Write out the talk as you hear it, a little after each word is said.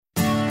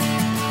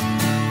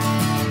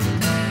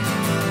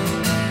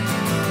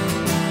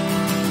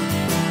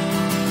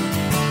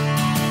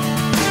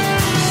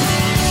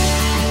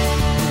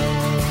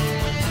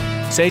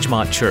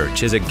Sagemont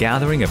Church is a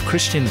gathering of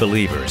Christian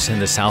believers in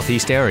the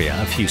southeast area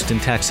of Houston,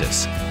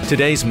 Texas.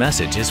 Today's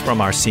message is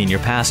from our senior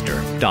pastor,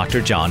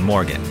 Dr. John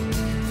Morgan.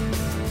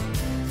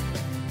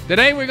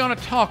 Today we're going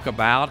to talk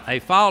about a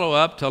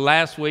follow-up to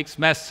last week's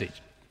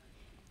message.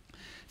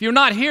 If you're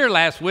not here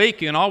last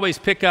week, you can always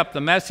pick up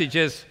the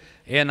messages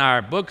in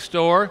our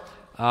bookstore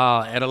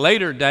at a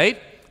later date.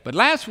 But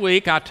last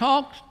week I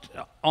talked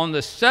on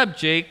the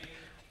subject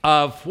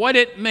of what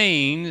it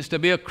means to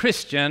be a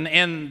Christian,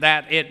 in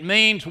that it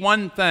means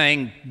one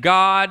thing: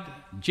 God,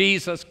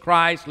 Jesus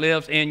Christ,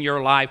 lives in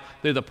your life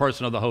through the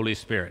person of the Holy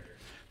Spirit.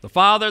 The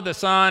Father, the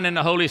Son, and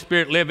the Holy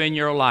Spirit live in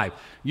your life.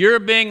 You're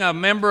being a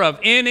member of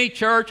any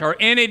church or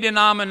any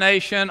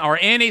denomination or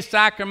any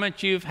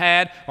sacrament you've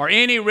had or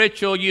any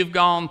ritual you've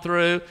gone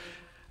through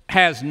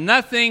has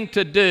nothing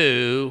to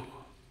do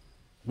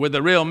with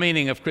the real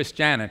meaning of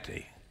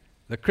Christianity.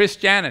 The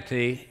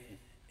Christianity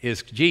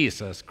is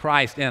Jesus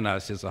Christ in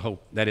us, is a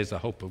hope that is a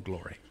hope of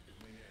glory.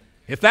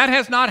 If that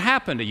has not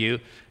happened to you,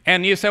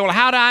 and you say, well,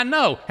 how do I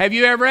know? Have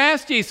you ever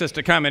asked Jesus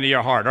to come into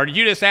your heart? Or did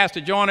you just ask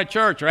to join a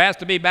church, or ask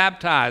to be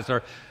baptized?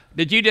 Or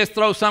did you just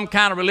throw some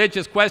kind of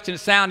religious question that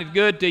sounded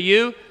good to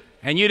you,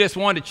 and you just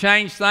wanted to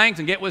change things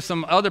and get with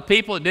some other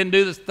people that didn't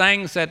do the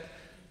things that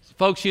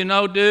folks you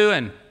know do?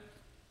 And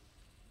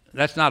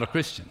that's not a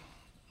Christian.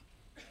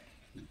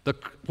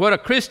 What a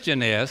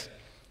Christian is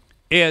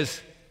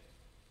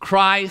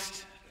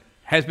Christ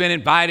has been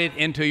invited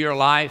into your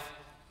life.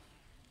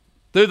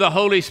 Through the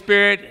Holy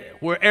Spirit,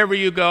 wherever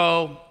you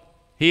go,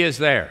 He is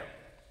there.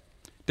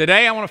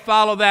 Today I want to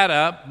follow that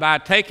up by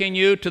taking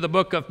you to the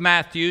book of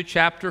Matthew,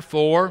 chapter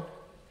 4.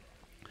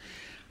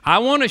 I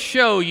want to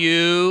show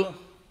you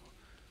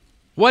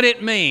what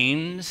it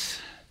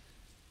means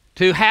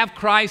to have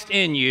Christ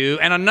in you,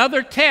 and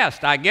another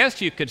test, I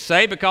guess you could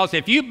say, because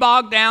if you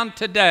bog down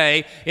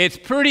today, it's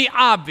pretty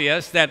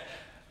obvious that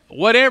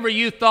whatever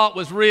you thought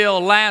was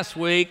real last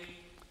week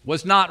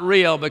was not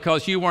real,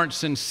 because you weren't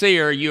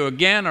sincere. You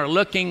again are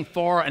looking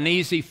for an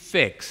easy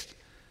fix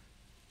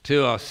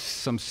to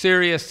some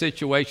serious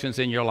situations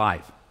in your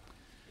life.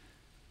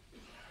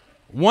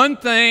 One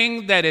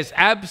thing that is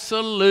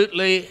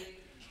absolutely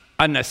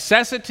a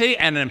necessity,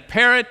 an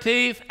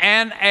imperative,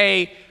 and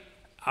a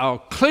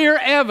clear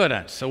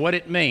evidence of what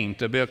it means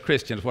to be a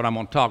Christian is what I'm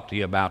going to talk to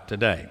you about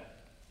today.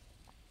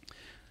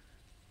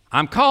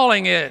 I'm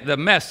calling it the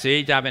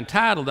message, I've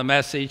entitled the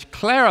message,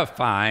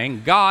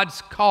 Clarifying God's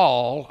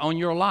Call on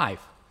Your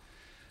Life.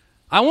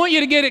 I want you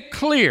to get it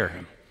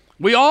clear.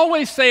 We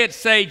always say at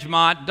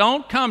Sagemont,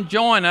 don't come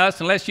join us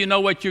unless you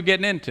know what you're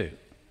getting into.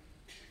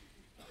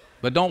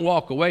 But don't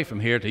walk away from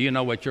here till you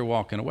know what you're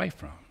walking away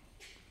from.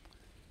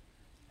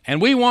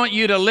 And we want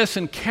you to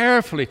listen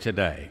carefully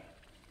today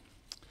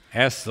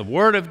as the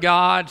Word of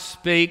God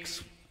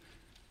speaks,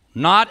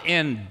 not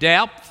in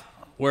depth,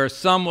 where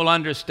some will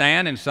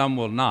understand and some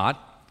will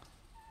not,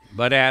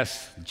 but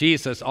as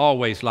Jesus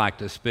always liked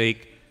to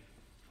speak,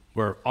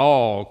 where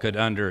all could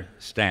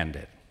understand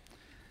it.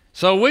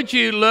 So would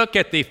you look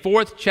at the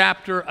 4th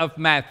chapter of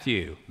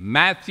Matthew,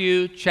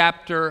 Matthew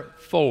chapter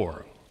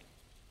 4.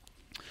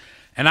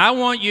 And I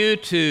want you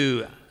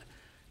to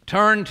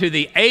turn to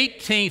the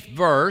 18th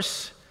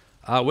verse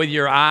with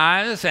your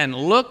eyes and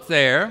look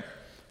there,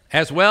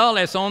 as well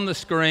as on the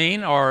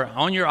screen or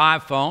on your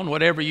iPhone,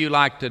 whatever you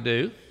like to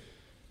do.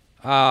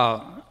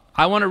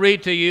 I want to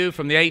read to you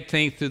from the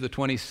 18th through the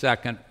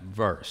 22nd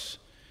verse.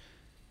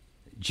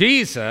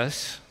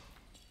 Jesus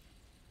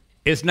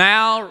is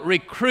now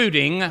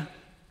recruiting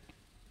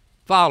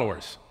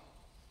followers.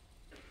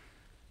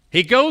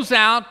 He goes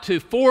out to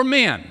 4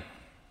 men,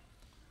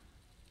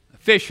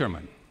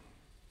 fishermen,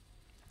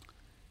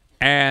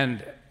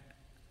 and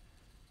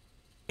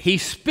he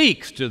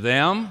speaks to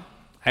them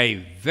a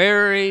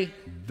very,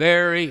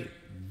 very,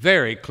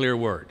 very clear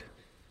word.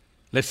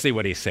 Let's see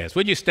what he says.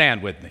 Would you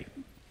stand with me?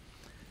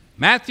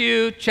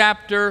 Matthew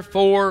chapter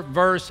 4,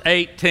 verse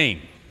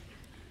 18.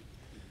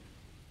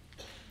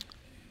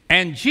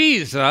 And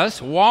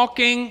Jesus,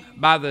 walking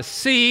by the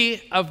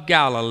Sea of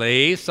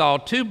Galilee, saw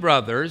 2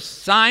 brothers,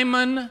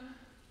 Simon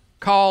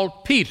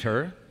called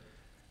Peter,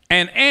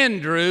 and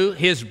Andrew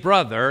his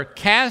brother,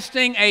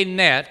 casting a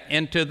net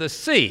into the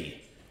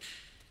sea,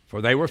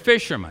 for they were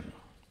fishermen.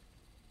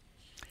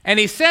 And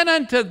he said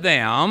unto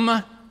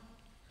them,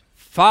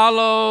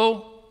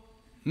 Follow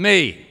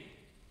me,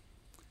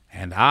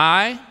 and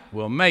I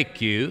will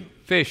make you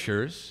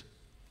fishers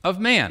of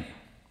men.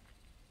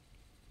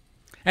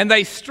 And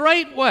they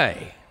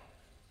straightway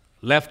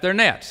left their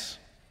nets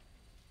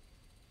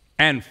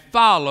and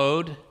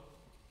followed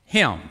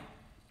him.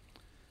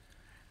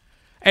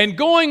 And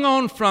going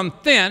on from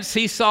thence,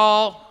 he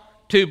saw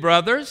 2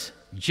 brothers,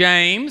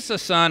 James the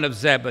son of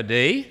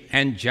Zebedee,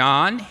 and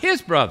John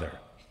his brother,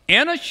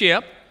 in a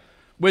ship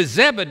with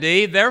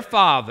Zebedee their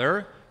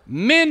father,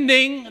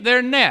 mending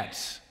their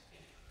nets.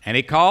 And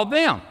he called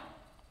them.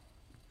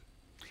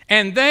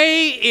 And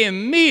they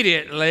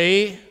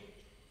immediately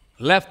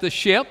left the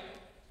ship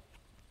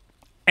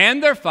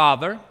and their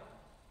father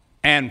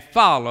and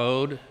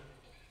followed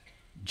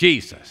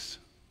Jesus.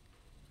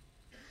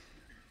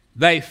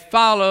 They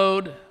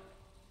followed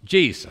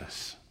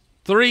Jesus.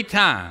 3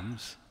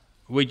 times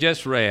we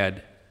just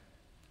read,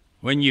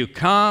 when you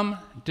come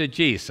to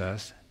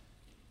Jesus,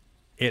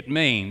 it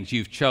means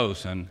you've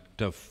chosen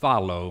to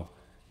follow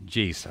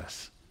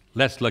Jesus.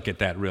 Let's look at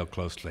that real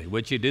closely.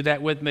 Would you do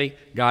that with me?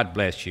 God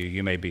bless you.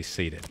 You may be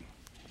seated.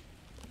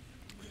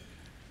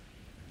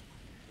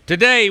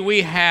 Today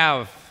we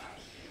have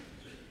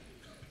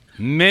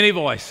many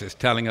voices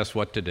telling us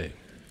what to do.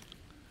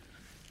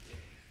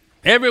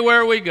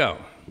 Everywhere we go,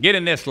 get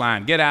in this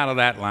line, get out of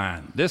that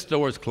line. This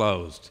door's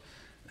closed.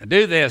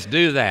 Do this,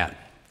 do that.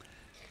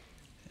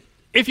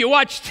 If you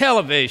watch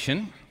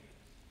television,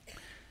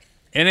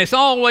 and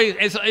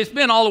it's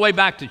been all the way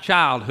back to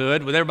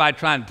childhood with everybody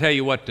trying to tell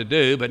you what to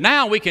do, but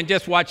now we can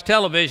just watch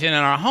television in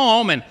our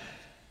home, and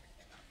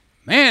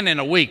man, in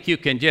a week you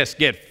can just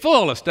get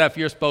full of stuff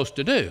you're supposed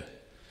to do.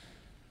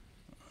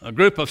 A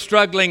group of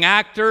struggling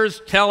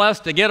actors tell us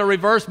to get a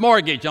reverse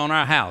mortgage on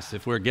our house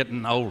if we're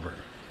getting older.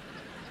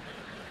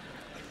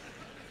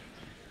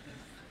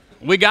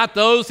 We got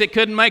those that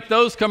couldn't make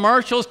those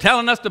commercials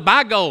telling us to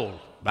buy gold.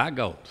 Buy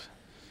gold.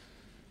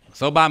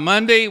 So by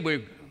Monday,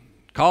 we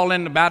call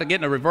in about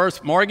getting a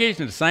reverse mortgage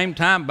and at the same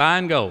time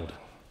buying gold.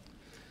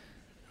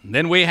 And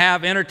then we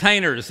have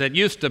entertainers that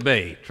used to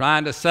be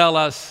trying to sell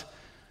us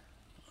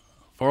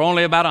for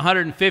only about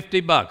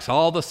 $150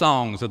 all the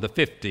songs of the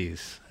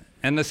 50s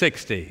and the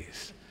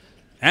 60s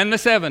and the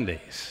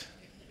 70s.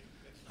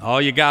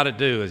 All you got to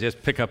do is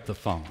just pick up the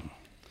phone.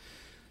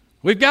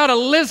 We've got a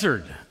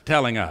lizard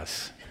telling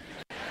us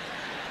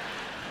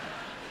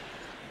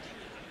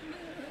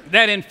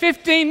that in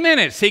 15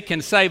 minutes he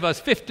can save us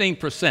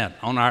 15%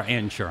 on our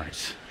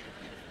insurance.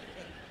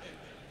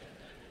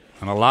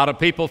 And a lot of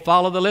people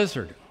follow the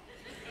lizard.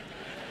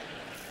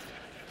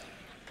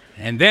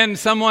 And then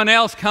someone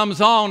else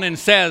comes on and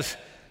says,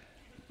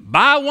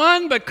 buy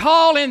one but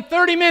call in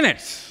 30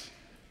 minutes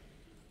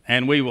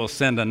and we will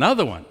send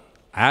another one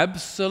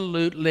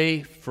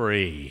absolutely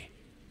free,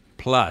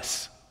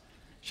 plus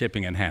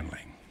shipping and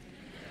handling.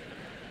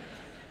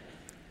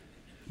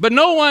 But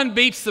no one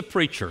beats the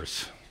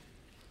preachers.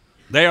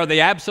 They are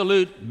the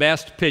absolute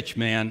best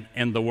pitchmen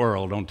in the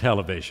world on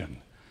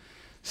television.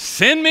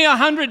 Send me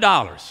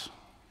 $100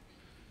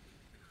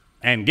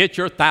 and get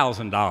your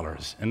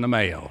 $1,000 in the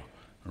mail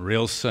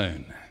real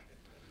soon.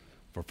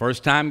 For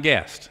first-time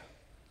guests,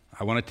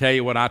 I want to tell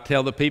you what I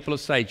tell the people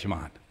of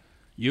Sagemont.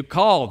 You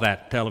call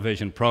that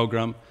television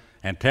program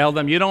and tell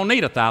them you don't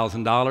need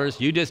 $1,000,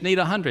 you just need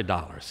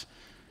 $100.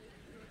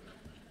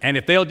 And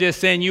if they'll just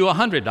send you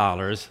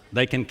 $100,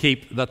 they can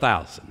keep the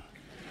 $1,000.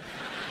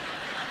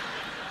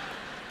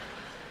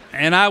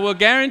 And I will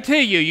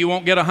guarantee you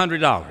won't get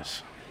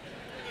 $100.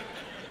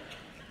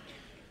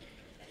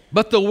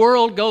 But the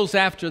world goes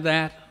after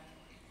that.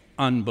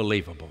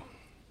 Unbelievable.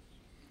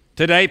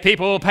 Today,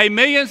 people will pay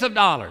millions of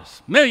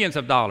dollars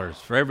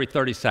for every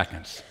 30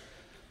 seconds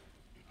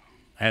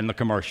and the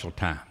commercial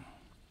time.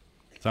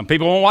 Some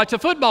people won't watch a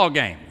football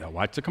game. They'll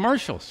watch the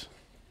commercials.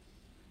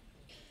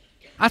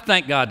 I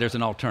thank God there's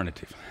an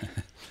alternative.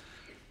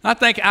 I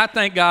thank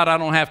God I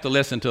don't have to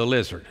listen to a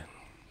lizard.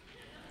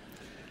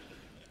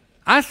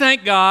 I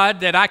thank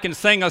God that I can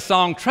sing a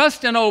song,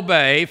 Trust and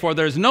Obey, for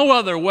there's no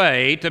other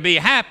way to be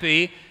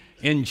happy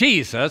in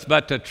Jesus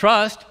but to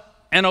trust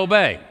and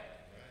obey.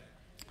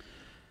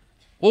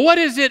 Well, what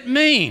does it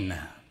mean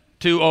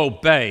to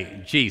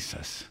obey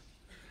Jesus?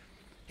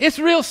 It's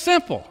real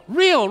simple,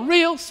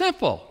 real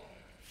simple.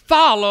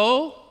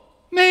 Follow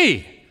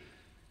me.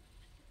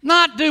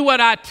 Not do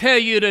what I tell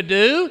you to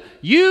do.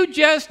 You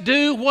just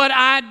do what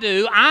I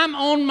do. I'm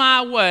on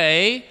my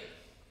way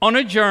on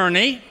a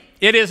journey.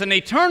 It is an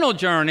eternal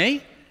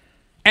journey,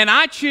 and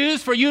I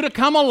choose for you to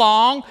come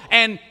along,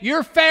 and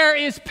your fare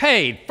is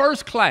paid,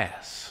 first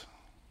class.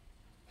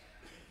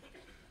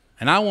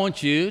 And I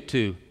want you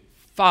to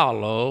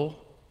follow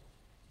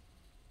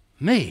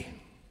me.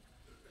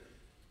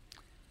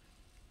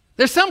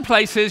 There's some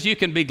places you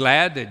can be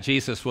glad that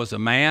Jesus was a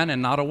man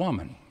and not a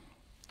woman,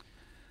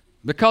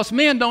 because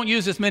men don't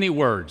use as many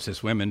words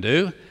as women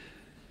do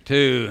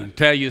to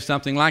tell you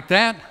something like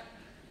that.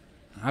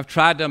 I've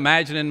tried to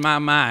imagine in my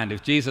mind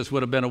if Jesus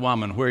would have been a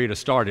woman, where he'd have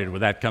started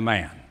with that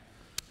command.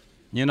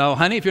 You know,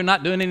 honey, if you're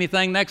not doing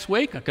anything next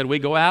week, could we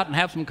go out and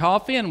have some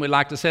coffee, and we'd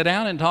like to sit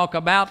down and talk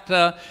about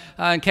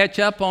and catch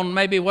up on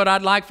maybe what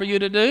I'd like for you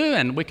to do,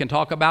 and we can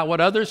talk about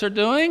what others are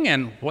doing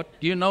and what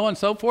you know and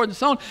so forth and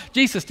so on.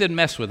 Jesus didn't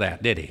mess with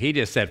that, did he? He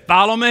just said,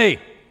 follow me.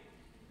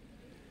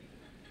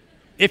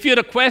 If you'd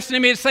have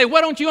questioned me, he'd say,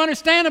 what don't you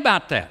understand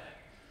about that?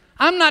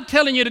 I'm not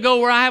telling you to go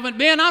where I haven't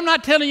been. I'm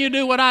not telling you to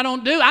do what I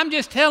don't do. I'm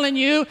just telling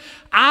you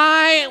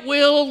I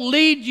will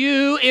lead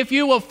you if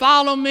you will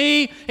follow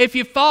me. If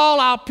you fall,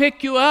 I'll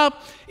pick you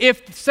up.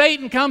 If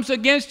Satan comes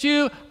against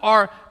you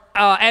or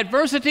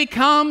adversity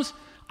comes,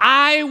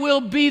 I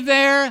will be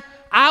there.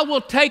 I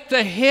will take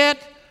the hit.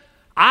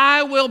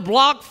 I will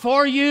block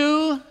for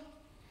you.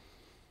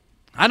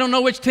 I don't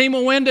know which team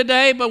will win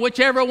today, but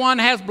whichever one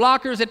has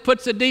blockers that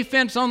puts the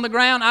defense on the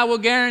ground, I will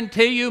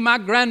guarantee you my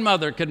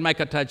grandmother could make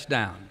a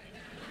touchdown.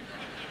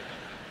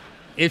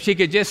 if she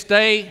could just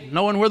stay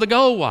knowing where the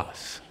goal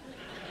was.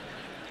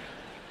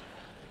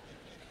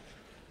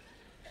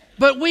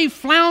 But we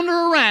flounder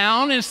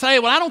around and say,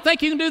 well, I don't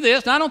think you can do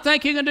this, and I don't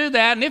think you can do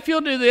that, and if you'll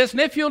do this, and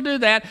if you'll do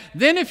that,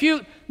 then if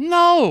you...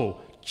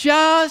 No,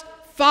 just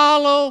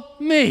follow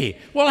me.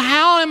 Well,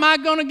 how am I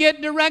going to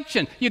get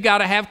direction? You got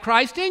to have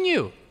Christ in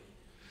you.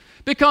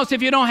 Because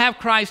if you don't have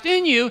Christ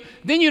in you,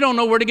 then you don't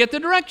know where to get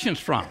the directions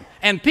from.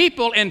 And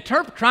people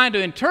trying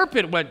to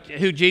interpret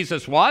who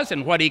Jesus was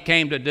and what he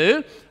came to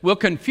do will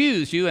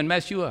confuse you and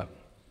mess you up.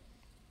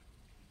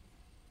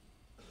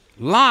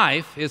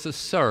 Life is a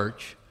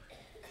search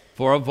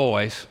for a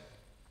voice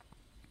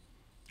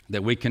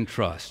that we can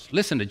trust.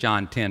 Listen to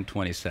John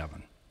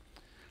 10:27.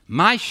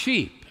 My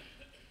sheep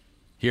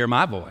hear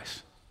my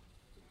voice.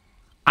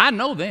 I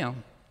know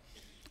them,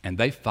 and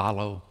they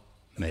follow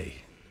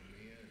me.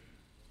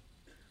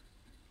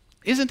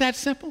 Isn't that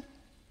simple?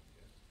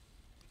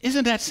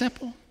 Isn't that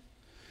simple?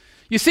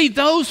 You see,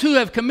 those who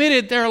have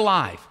committed their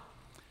life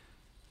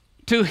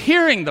to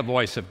hearing the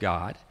voice of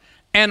God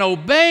and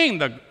obeying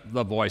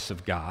the voice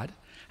of God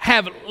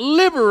have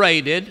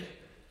liberated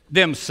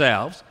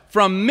themselves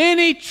from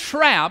many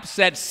traps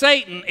that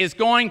Satan is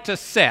going to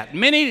set,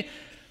 many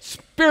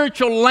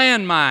spiritual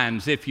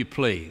landmines, if you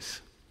please.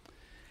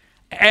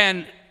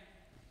 And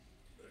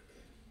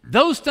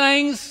those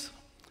things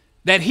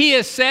that he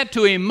has set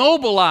to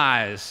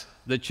immobilize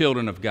the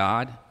children of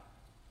God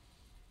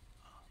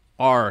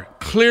are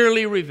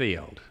clearly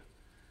revealed.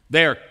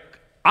 They're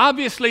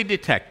obviously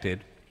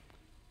detected.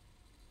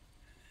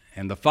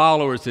 And the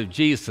followers of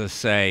Jesus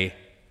say,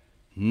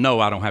 no,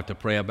 I don't have to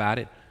pray about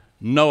it.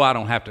 No, I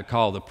don't have to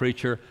call the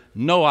preacher.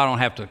 No, I don't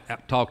have to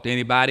talk to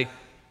anybody.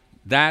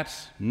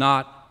 That's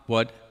not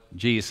what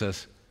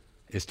Jesus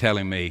is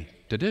telling me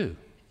to do.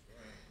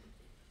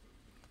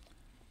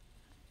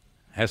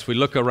 As we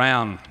look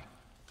around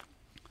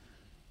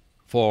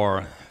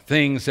for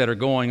things that are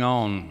going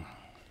on,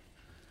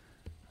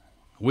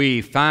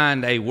 we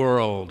find a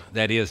world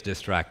that is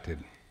distracted.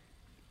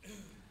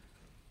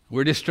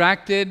 We're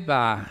distracted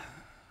by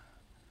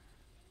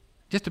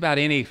just about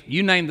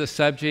you name the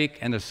subject,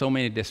 and there's so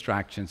many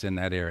distractions in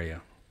that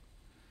area.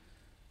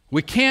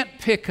 We can't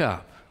pick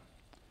up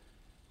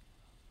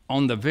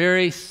on the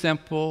very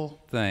simple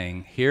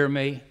thing, hear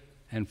me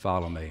and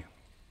follow me.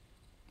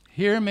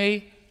 Hear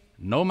me,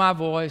 know my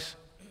voice,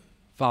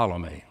 follow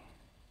me.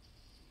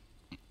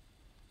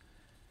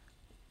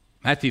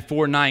 Matthew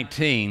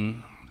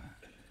 4:19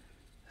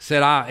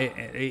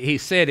 said, he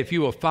said, if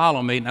you will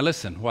follow me, now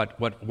listen, what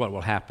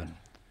will happen?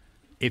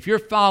 If you're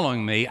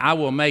following me, I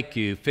will make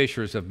you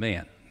fishers of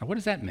men. Now, what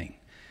does that mean?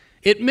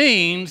 It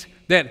means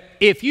that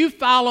if you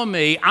follow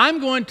me, I'm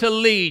going to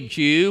lead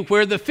you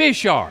where the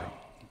fish are.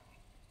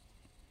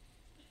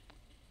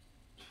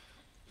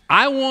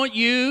 I want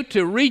you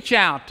to reach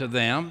out to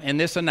them, in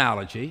this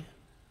analogy,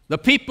 the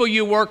people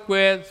you work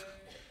with,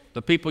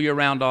 the people you're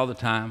around all the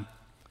time.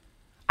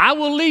 I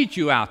will lead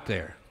you out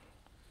there.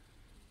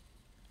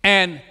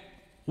 And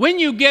when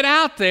you get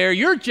out there,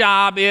 your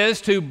job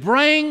is to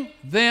bring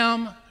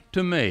them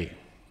to me.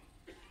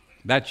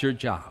 That's your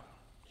job.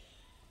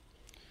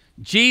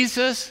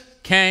 Jesus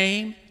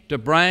came to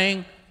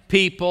bring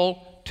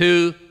people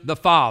to the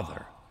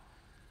Father.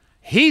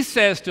 He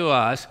says to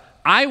us,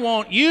 I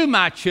want you,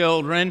 my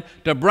children,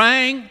 to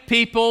bring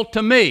people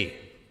to me,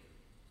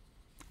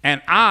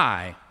 and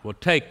I will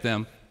take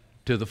them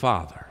to the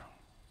Father.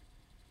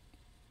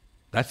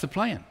 That's the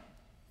plan.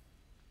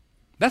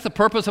 That's the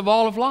purpose of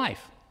all of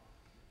life.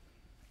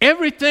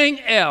 Everything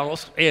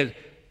else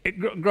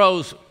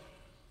grows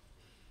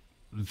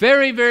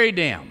very, very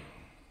dim.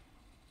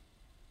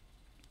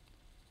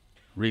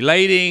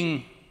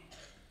 Relating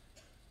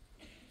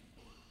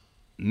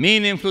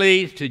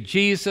meaningfully to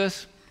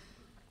Jesus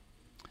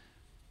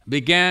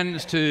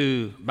begins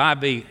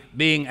by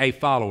being a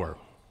follower.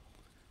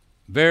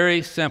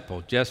 Very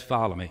simple. Just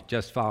follow me.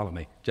 Just follow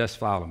me. Just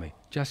follow me.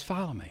 Just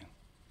follow me.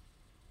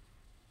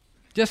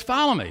 Just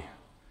follow me.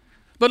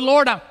 But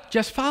Lord,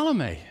 just follow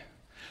me.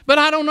 But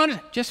I don't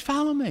understand. Just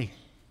follow me.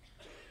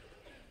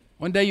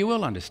 One day you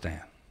will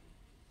understand.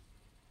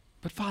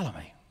 But follow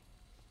me.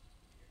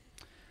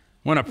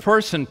 When a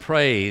person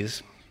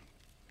prays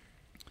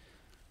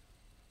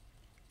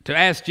to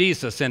ask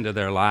Jesus into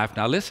their life,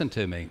 now listen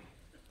to me.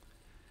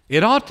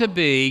 It ought to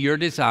be your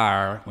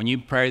desire when you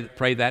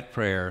pray that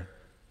prayer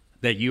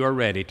that you are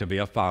ready to be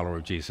a follower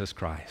of Jesus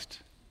Christ.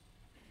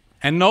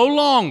 And no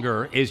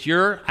longer is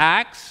your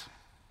acts,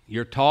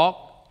 your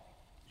talk,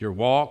 your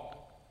walk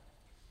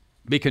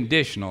be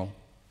conditional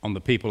on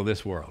the people of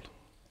this world.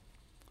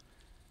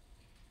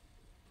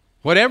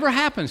 Whatever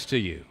happens to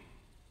you,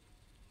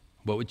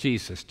 what would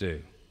Jesus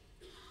do?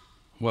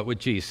 What would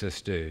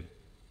Jesus do?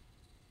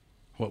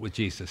 What would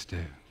Jesus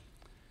do?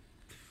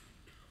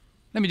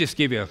 Let me just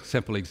give you a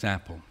simple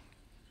example.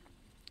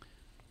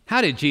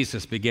 How did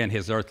Jesus begin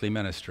his earthly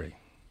ministry?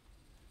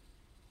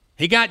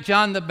 He got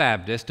John the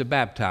Baptist to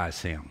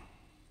baptize him.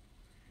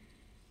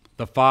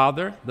 The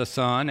Father, the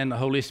Son, and the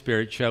Holy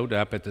Spirit showed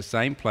up at the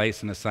same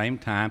place and the same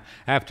time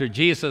after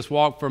Jesus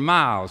walked for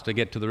miles to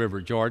get to the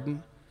River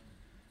Jordan.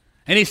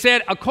 And he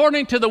said,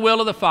 according to the will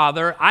of the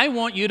Father, I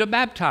want you to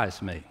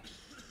baptize me.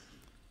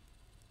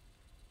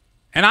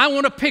 And I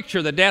want to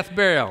picture the death,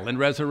 burial, and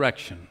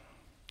resurrection.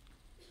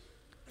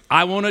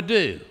 I want to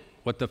do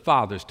what the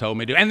Father's told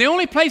me to do. And the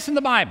only place in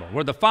the Bible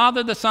where the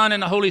Father, the Son,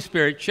 and the Holy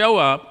Spirit show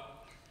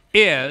up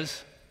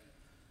is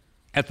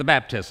at the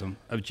baptism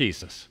of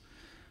Jesus.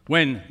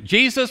 When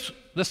Jesus,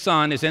 the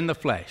Son, is in the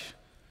flesh,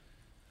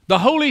 the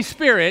Holy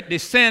Spirit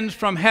descends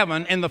from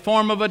heaven in the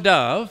form of a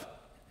dove,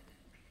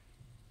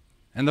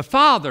 and the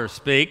Father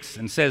speaks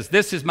and says,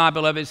 this is my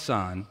beloved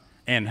Son,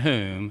 in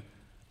whom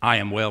I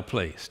am well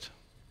pleased.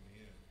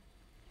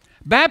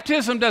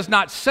 Baptism does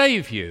not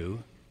save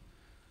you,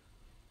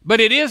 but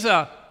it is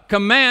a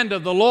command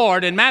of the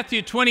Lord. In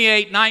Matthew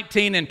 28,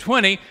 19, and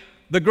 20,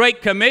 the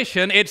Great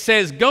Commission, it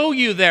says, go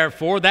you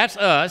therefore, that's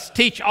us,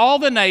 teach all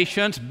the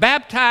nations,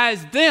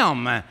 baptize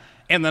them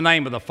in the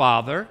name of the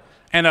Father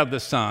and of the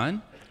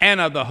Son and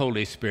of the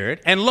Holy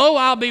Spirit, and lo,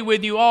 I'll be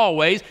with you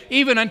always,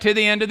 even unto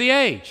the end of the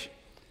age.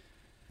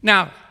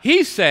 Now,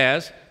 he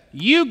says,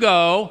 you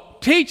go,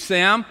 teach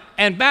them,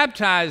 and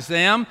baptize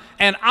them,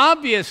 and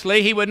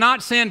obviously he would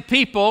not send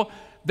people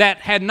that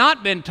had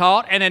not been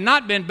taught and had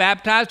not been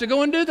baptized to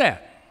go and do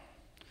that.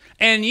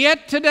 And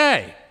yet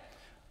today,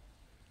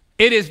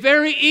 it is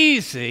very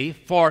easy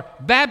for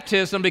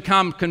baptism to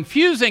become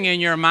confusing in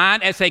your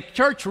mind as a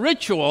church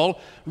ritual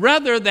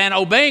rather than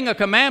obeying a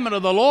commandment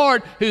of the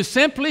Lord, who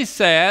simply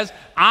says,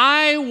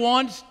 I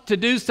want to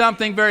do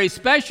something very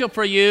special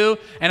for you,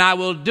 and I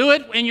will do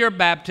it in your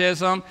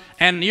baptism.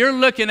 And you're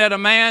looking at a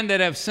man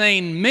that have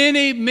seen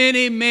many,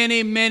 many,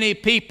 many, many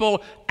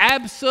people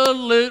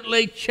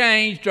absolutely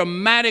change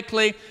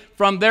dramatically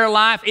from their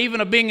life, even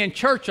of being in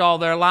church all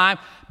their life,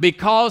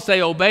 because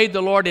they obeyed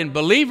the Lord in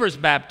believers'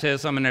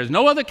 baptism. And there's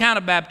no other kind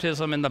of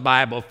baptism in the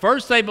Bible.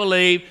 First they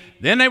believed,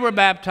 then they were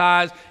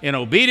baptized in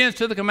obedience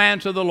to the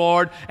commands of the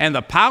Lord, and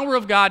the power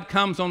of God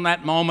comes on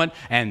that moment.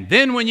 And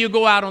then when you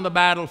go out on the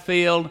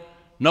battlefield,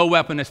 no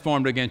weapon that's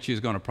formed against you is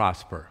going to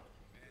prosper.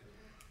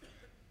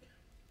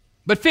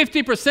 But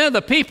 50% of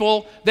the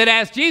people that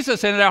ask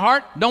Jesus into their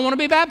heart don't want to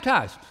be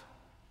baptized.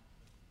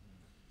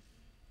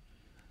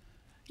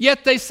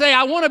 Yet they say,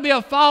 I want to be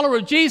a follower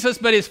of Jesus,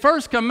 but his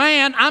first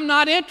command I'm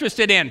not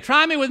interested in.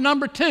 Try me with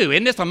number 2.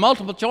 Isn't this a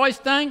multiple choice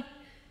thing?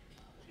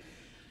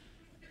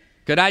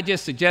 Could I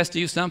just suggest to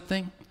you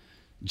something?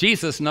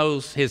 Jesus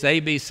knows his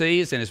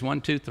ABCs and his 1,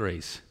 2,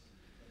 3s.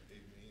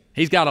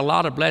 He's got a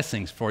lot of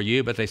blessings for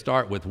you, but they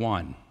start with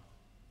 1.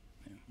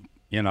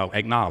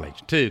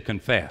 Acknowledge. 2,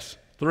 confess.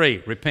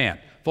 3,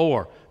 repent.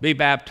 4, be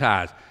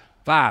baptized.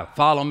 5,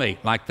 follow me,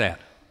 like that.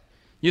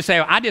 You say,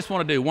 well, I just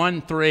want to do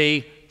 1,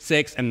 3,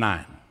 6, and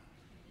 9.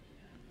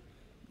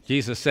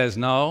 Jesus says,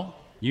 no,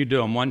 you do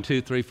them 1,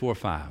 2, 3, 4,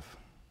 5.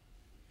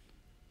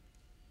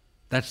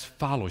 That's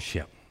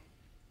fellowship.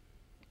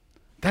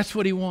 That's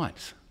what he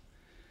wants.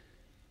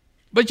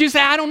 But you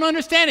say, I don't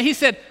understand it. He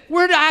said,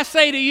 where do I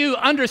say to you,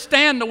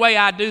 understand the way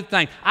I do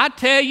things? I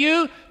tell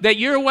you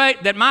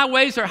that my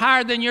ways are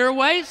higher than your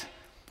ways.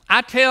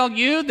 I tell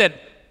you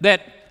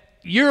that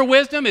your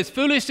wisdom is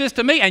foolishness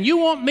to me, and you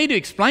want me to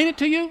explain it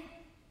to you?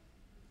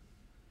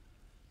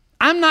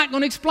 I'm not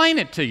going to explain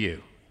it to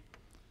you.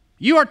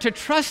 You are to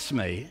trust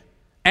me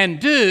and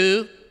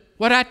do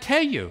what I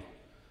tell you.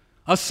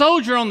 A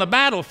soldier on the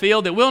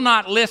battlefield that will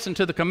not listen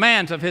to the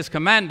commands of his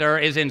commander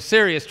is in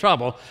serious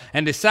trouble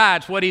and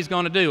decides what he's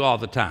going to do all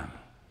the time.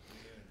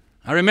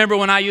 I remember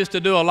when I used to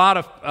do a lot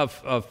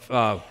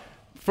of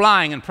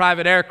flying in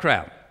private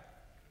aircraft.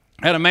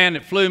 I had a man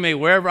that flew me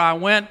wherever I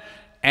went,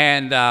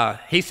 and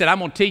he said, I'm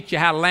going to teach you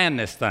how to land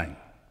this thing.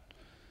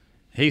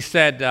 He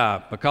said,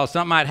 because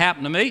something might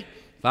happen to me,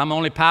 if I'm the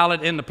only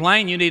pilot in the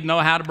plane, you need to know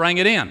how to bring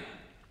it in.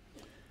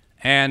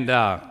 And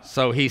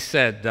so he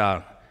said,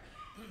 now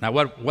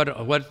let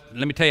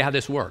me tell you how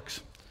this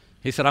works.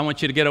 He said, I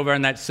want you to get over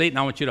in that seat, and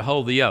I want you to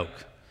hold the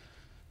yoke.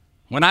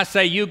 When I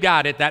say you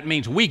got it, that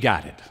means we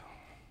got it.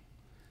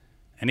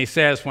 And he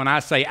says, when I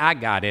say I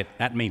got it,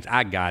 that means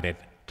I got it.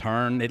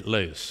 Turn it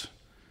loose.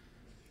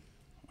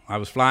 I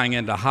was flying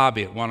into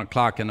Hobby at 1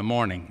 o'clock in the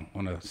morning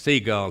when a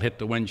seagull hit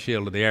the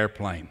windshield of the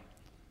airplane,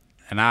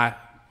 and I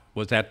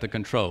was at the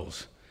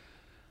controls.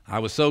 I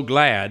was so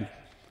glad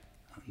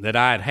that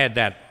I had had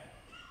that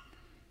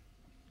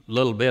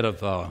little bit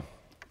of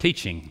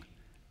teaching.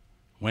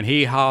 When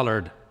he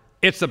hollered,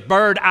 it's a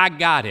bird, I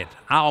got it,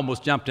 I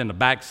almost jumped in the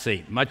back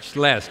seat, much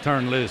less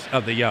turn loose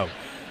of the yoke.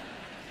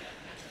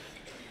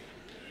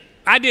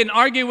 I didn't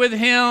argue with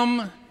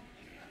him,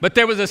 but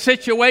there was a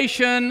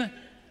situation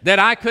that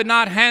I could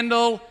not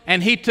handle,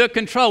 and he took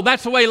control.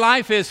 That's the way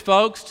life is,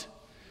 folks.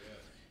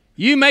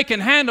 You can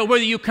handle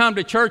whether you come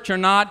to church or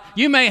not.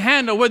 You may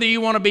handle whether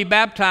you want to be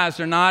baptized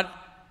or not,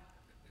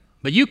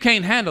 but you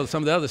can't handle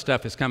some of the other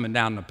stuff that's coming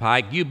down the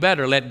pike. You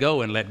better let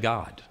go and let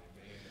God.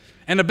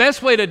 And the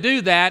best way to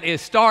do that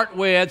is start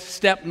with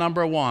step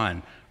number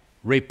 1.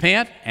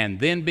 Repent and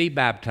then be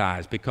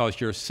baptized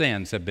because your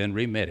sins have been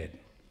remitted.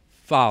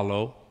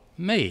 Follow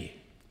me.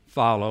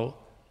 Follow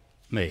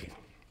me.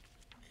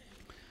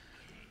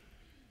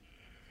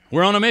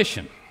 We're on a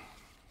mission.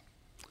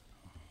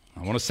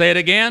 I want to say it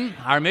again.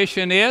 Our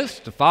mission is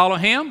to follow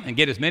him and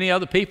get as many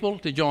other people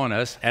to join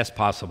us as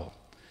possible.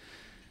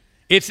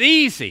 It's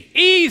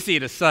easy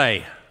to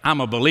say, I'm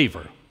a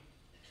believer.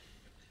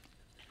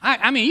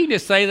 I mean, you can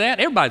just say that.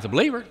 Everybody's a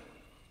believer.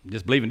 You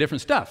just believe in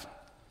different stuff.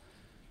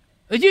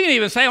 But you can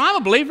even say, well,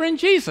 I'm a believer in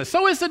Jesus.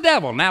 So is the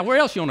devil. Now, where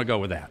else you want to go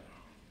with that?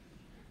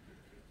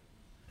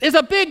 There's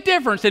a big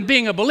difference in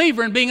being a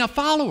believer and being a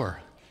follower.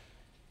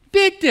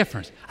 Big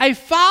difference. A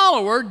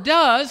follower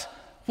does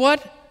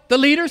what the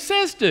leader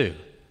says do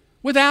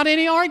without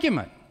any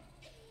argument.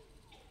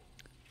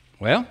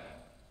 Well,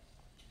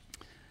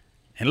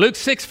 in Luke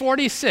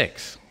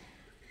 6:46,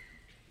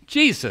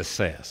 Jesus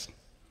says,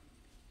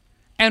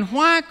 and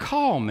why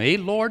call me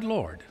Lord,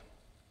 Lord,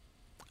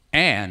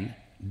 and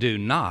do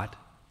not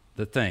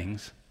the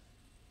things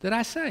that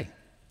I say?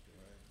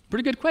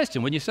 Pretty good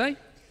question, wouldn't you say?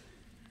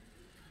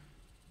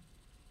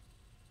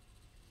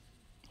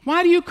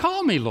 Why do you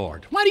call me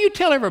Lord? Why do you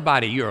tell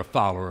everybody you're a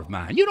follower of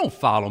mine? You don't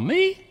follow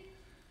me.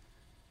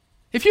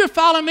 If you're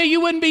following me, you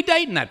wouldn't be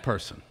dating that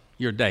person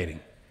you're dating.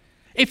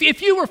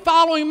 If you were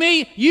following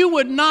me, you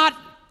would not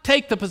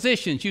take the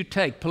positions you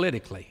take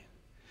politically.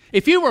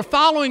 If you were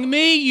following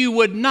me, you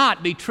would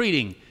not be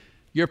treating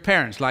your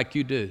parents like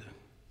you do.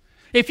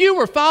 If you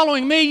were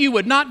following me, you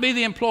would not be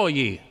the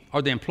employee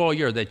or the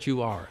employer that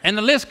you are. And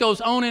the list goes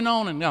on and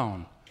on and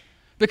on.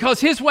 Because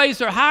his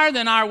ways are higher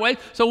than our ways.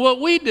 So what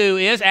we do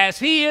is, as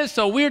he is,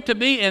 so we're to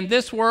be in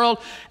this world.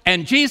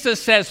 And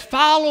Jesus says,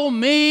 follow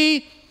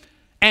me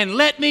and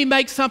let me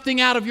make something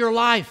out of your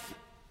life.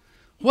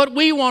 What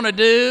we want to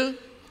do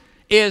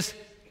is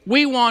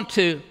we want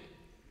to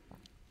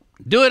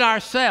do it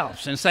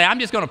ourselves and say, I'm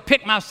just going to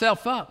pick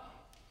myself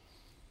up.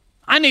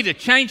 I need to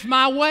change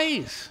my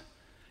ways.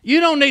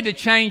 You don't need to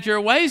change your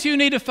ways. You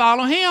need to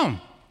follow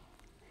him.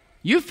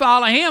 You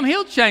follow him,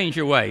 he'll change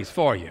your ways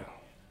for you.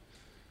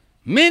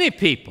 Many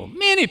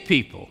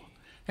people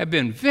have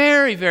been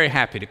very, very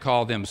happy to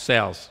call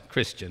themselves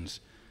Christians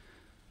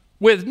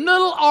with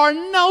little or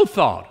no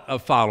thought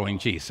of following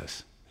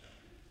Jesus.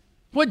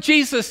 What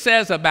Jesus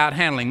says about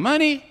handling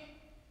money,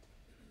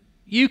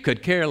 you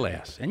could care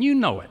less, and you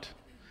know it.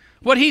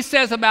 What he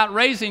says about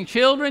raising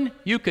children,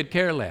 you could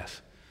care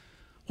less.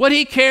 What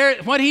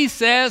he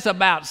says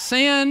about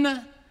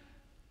sin,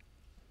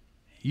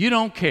 you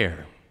don't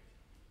care.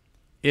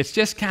 It's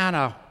just kind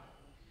of,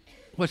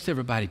 what's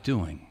everybody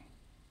doing?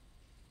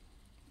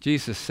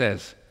 Jesus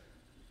says,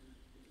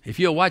 if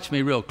you'll watch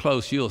me real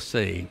close, you'll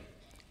see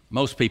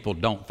most people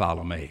don't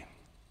follow me.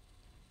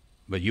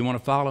 But you want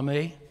to follow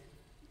me?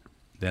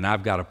 Then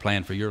I've got a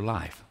plan for your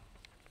life.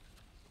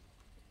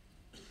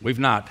 We've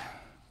not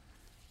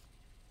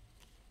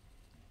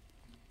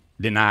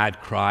denied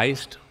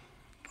Christ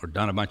or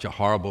done a bunch of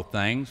horrible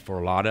things for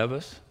a lot of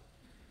us.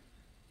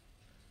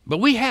 But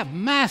we have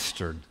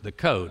mastered the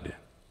code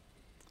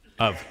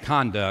of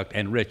conduct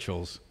and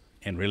rituals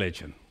in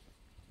religion.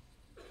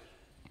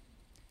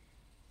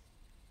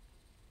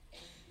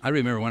 I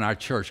remember when our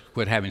church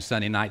quit having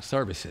Sunday night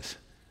services.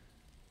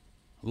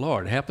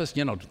 Lord, help us,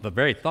 the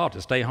very thought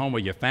to stay home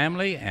with your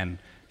family and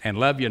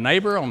love your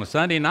neighbor on a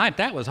Sunday night,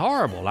 that was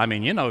horrible. I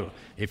mean,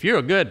 if you're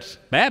a good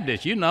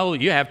Baptist, you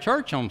have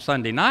church on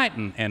Sunday night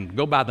and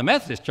go by the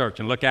Methodist church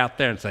and look out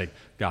there and say,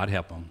 God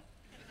help them.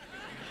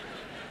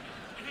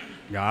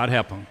 God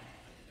help them.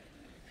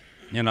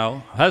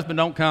 Husband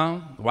don't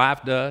come, the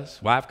wife does.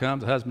 Wife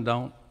comes, the husband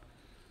don't.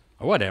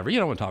 Or whatever,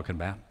 you know what I'm talking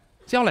about.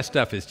 See, all that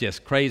stuff is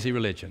just crazy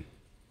religion.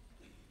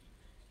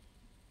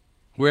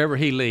 Wherever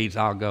he leads,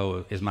 I'll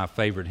go is my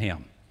favorite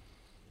hymn.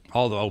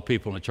 All the old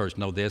people in the church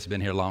know this, been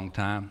here a long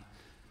time.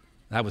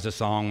 That was a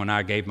song when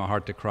I gave my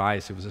heart to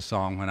Christ. It was a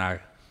song when I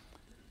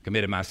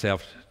committed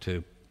myself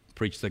to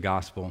preach the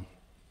gospel.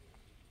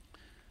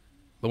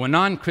 But when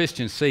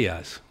non-Christians see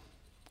us,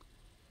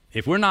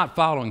 if we're not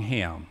following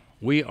him,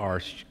 we are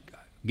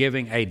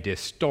giving a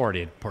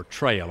distorted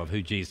portrayal of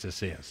who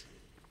Jesus is.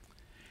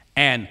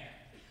 And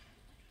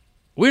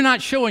we're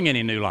not showing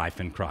any new life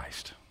in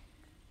Christ.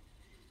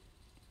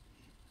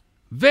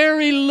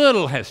 Very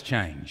little has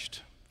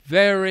changed.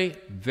 Very,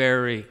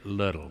 very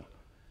little.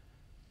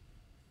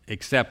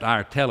 Except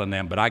our telling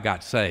them, but I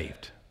got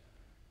saved.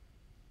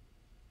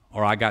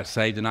 Or I got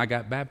saved and I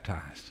got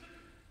baptized.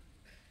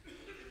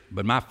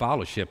 But my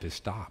fellowship is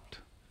stopped.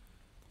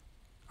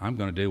 I'm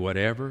going to do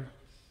whatever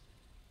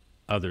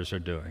others are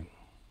doing.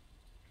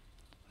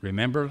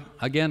 Remember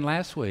again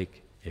last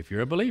week, if you're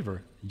a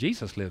believer,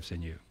 Jesus lives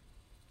in you.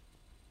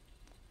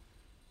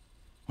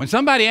 When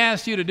somebody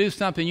asks you to do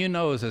something you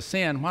know is a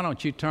sin, why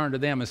don't you turn to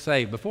them and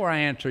say, before I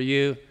answer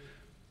you,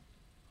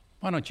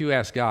 why don't you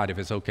ask God if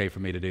it's okay for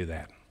me to do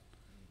that?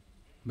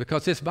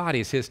 Because this body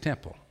is his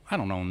temple. I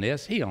don't own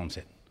this. He owns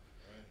it.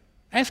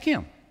 Ask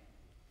him.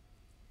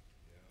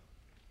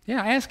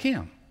 Yeah, ask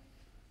him.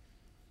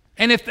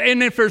 And if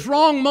there's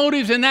wrong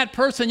motives in that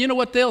person, you know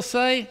what they'll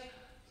say?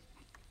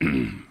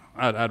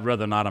 I'd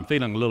rather not. I'm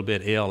feeling a little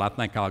bit ill. I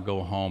think I'll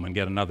go home and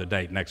get another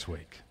date next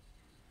week.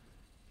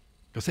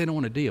 Because they don't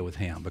want to deal with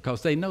him,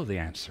 because they know the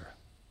answer.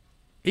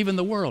 Even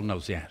the world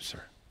knows the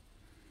answer.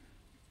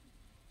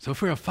 So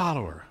if we're a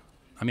follower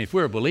I mean, if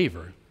we're a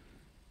believer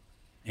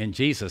in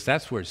Jesus,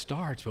 that's where it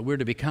starts, but we're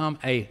to become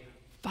a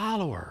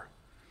follower.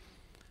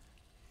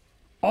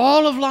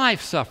 All of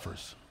life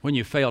suffers when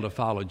you fail to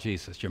follow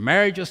Jesus. Your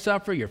marriage will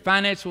suffer, your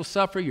finance will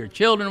suffer, your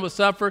children will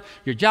suffer,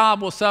 your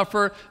job will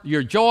suffer,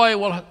 your joy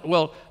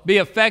will be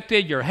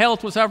affected, your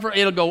health will suffer.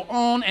 It'll go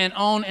on and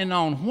on and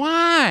on.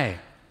 Why?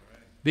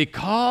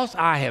 Because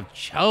I have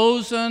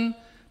chosen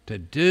to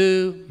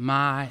do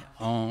my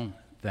own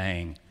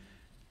thing.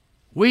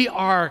 We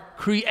are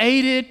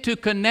created to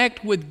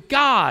connect with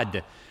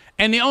God,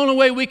 and the only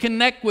way we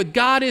connect with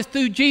God is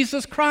through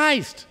Jesus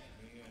Christ.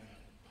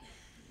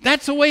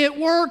 That's the way it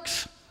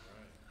works.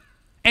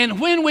 And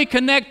when we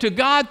connect to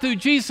God through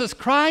Jesus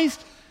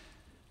Christ,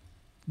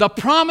 the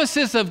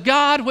promises of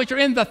God, which are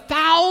in the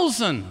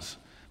thousands,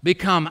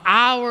 become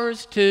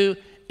ours to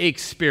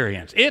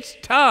experience. It's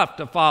tough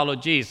to follow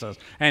Jesus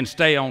and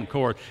stay on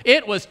course.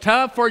 It was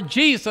tough for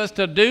Jesus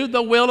to do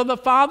the will of the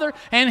Father,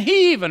 and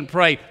he even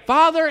prayed,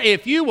 Father,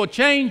 if you will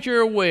change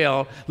your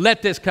will,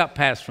 let this cup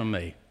pass from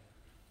me.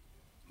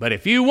 But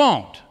if you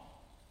won't,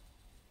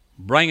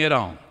 bring it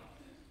on.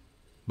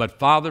 But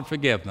Father,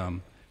 forgive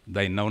them.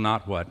 They know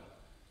not what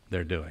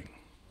they're doing.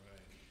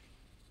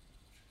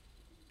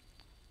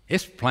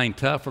 It's plain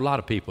tough for a lot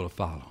of people to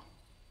follow.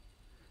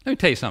 Let me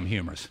tell you something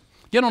humorous.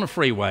 Get on a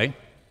freeway.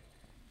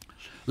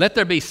 Let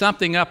there be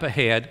something up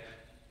ahead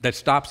that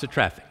stops the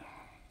traffic.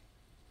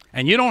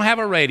 And you don't have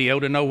a radio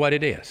to know what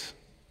it is.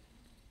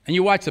 And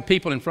you watch the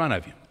people in front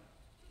of you.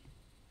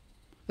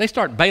 They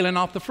start bailing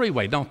off the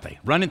freeway, don't they?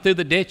 Running through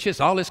the ditches,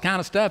 all this kind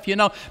of stuff. You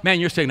know, man,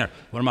 you're sitting there,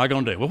 what am I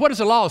going to do? Well, what does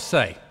the law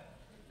say?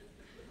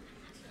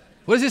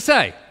 What does it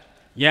say?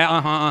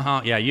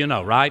 Yeah, yeah, you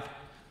know, right?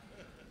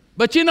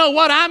 But you know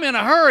what? I'm in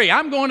a hurry.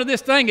 I'm going to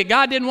this thing that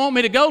God didn't want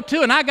me to go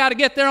to, and I got to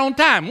get there on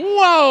time.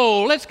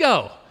 Whoa, let's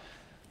go.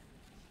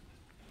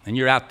 And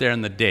you're out there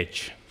in the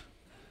ditch,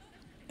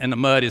 and the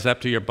mud is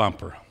up to your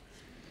bumper.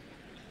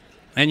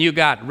 And you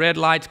got red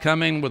lights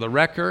coming with a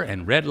wrecker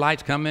and red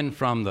lights coming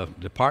from the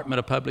Department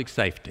of Public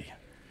Safety.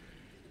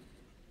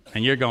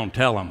 And you're going to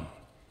tell them,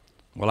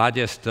 well,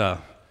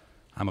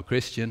 I'm a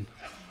Christian.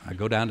 I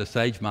go down to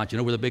Sagemont. You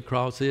know where the big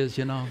cross is,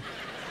 you know?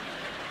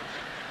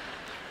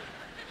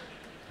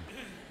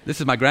 This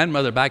is my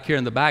grandmother back here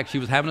in the back. She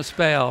was having a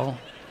spell.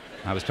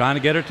 I was trying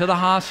to get her to the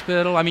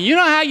hospital. I mean, you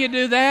know how you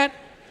do that?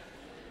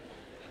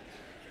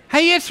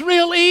 Hey, it's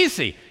real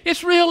easy.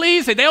 It's real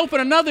easy. They open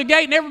another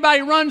gate and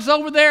everybody runs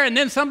over there, and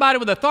then somebody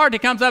with authority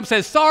comes up and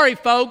says, sorry,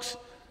 folks,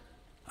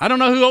 I don't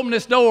know who opened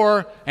this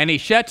door, and he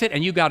shuts it,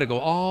 and you got to go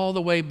all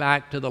the way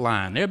back to the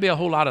line. There'll be a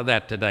whole lot of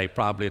that today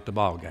probably at the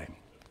ball game.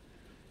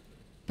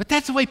 But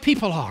that's the way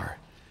people are.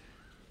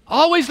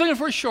 Always looking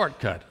for a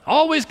shortcut.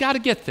 Always got to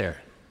get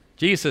there.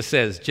 Jesus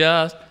says,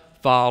 just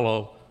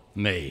follow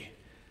me.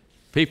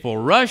 People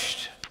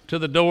rushed to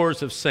the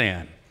doors of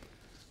sin,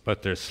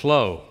 but they're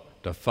slow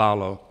to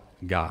follow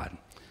God.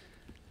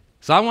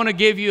 So I want to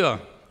give you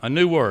a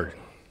new word.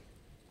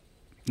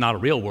 Not a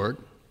real word.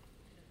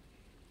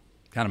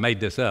 Kind of made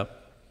this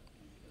up.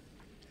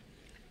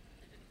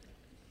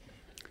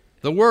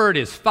 The word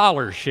is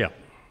followership.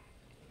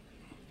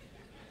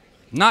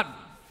 Not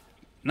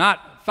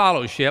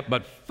fellowship,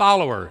 but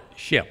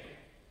followership.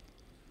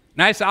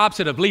 Now, it's the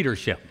opposite of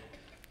leadership.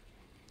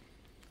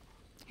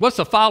 What's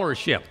a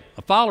followership?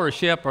 A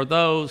followership are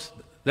those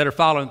that are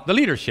following the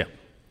leadership.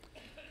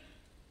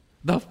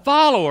 The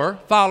follower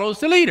follows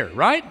the leader,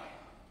 right?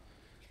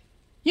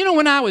 You know,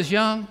 when I was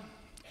young,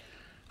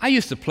 I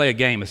used to play a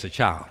game as a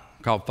child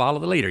called Follow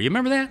the Leader. You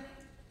remember that?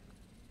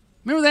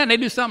 Remember that? And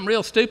they'd do something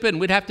real stupid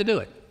and we'd have to do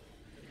it.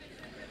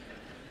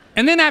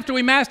 And then after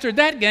we mastered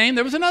that game,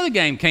 there was another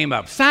game came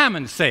up.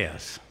 Simon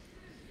Says.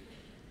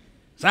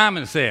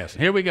 Simon Says.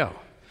 Here we go.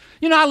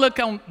 You know, I look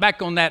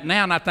back on that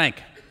now and I think,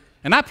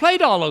 and I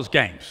played all those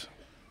games.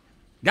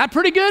 Got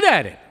pretty good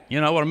at it.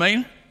 You know what I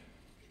mean?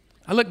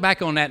 I look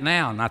back on that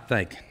now and I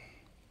think,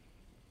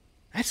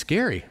 that's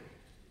scary.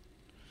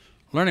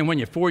 Learning when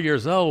you're 4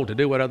 years old to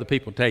do what other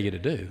people tell you to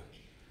do.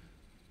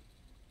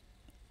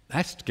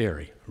 That's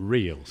scary,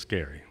 real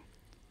scary.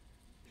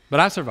 But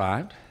I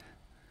survived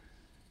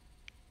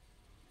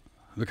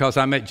because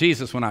I met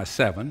Jesus when I was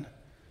 7.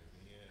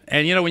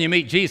 And you know, when you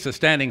meet Jesus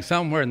standing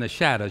somewhere in the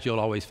shadows, you'll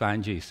always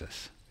find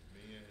Jesus.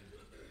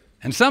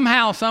 And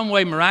somehow, some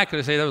way,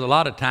 miraculously, there was a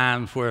lot of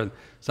times where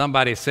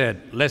somebody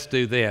said, let's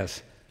do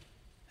this.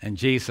 And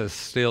Jesus'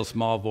 still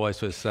small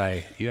voice would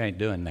say, you ain't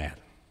doing that.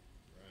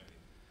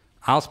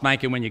 I'll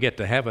spank you when you get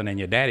to heaven, and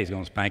your daddy's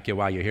going to spank you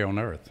while you're here on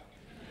earth.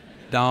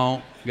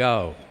 Don't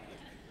go.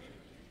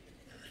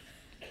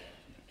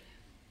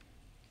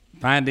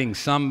 Finding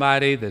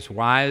somebody that's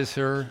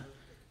wiser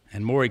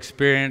and more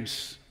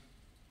experienced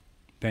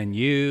than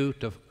you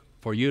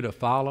for you to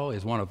follow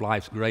is one of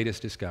life's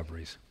greatest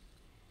discoveries.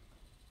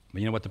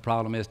 But you know what the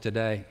problem is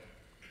today?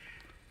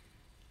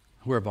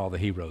 Where have all the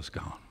heroes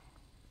gone?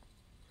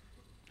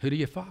 Who do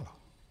you follow?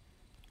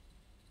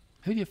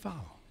 Who do you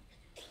follow?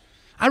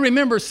 I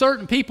remember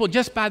certain people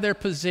just by their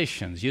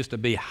positions used to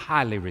be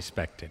highly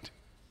respected.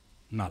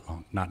 Not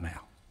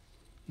now.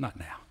 Not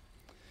now.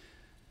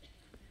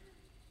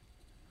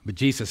 But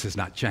Jesus has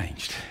not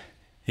changed.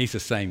 He's the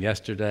same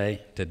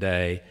yesterday,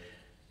 today,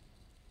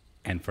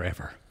 and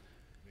forever.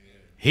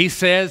 He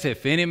says,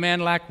 if any man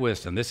lack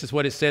wisdom, this is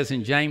what it says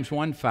in James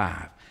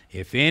 1:5,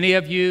 if any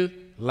of you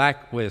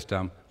lack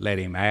wisdom, let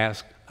him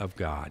ask of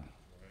God,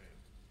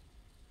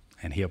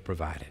 and he'll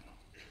provide it.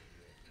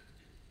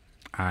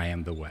 I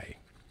am the way.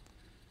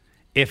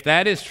 If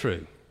that is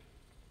true,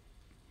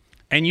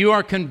 and you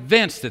are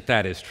convinced that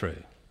that is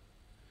true,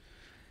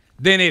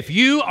 then if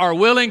you are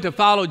willing to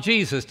follow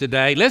Jesus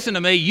today, listen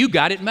to me, you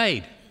got it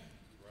made.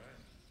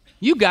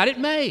 You got it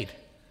made.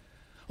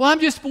 Well, I'm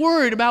just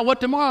worried about what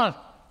tomorrow.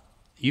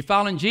 You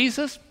following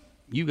Jesus,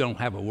 you don't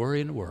have a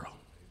worry in the world.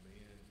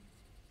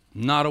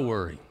 Not a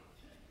worry.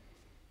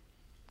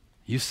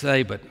 You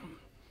say, but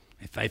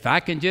if I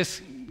can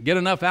just get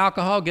enough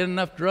alcohol, get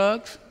enough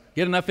drugs,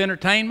 get enough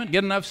entertainment,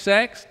 get enough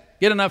sex,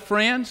 get enough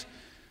friends,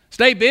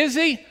 stay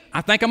busy,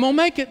 I think I'm going to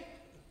make it.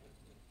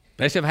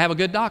 Especially if I have a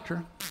good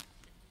doctor.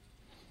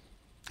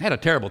 I had a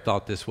terrible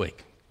thought this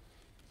week.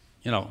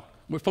 You know,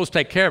 we're supposed to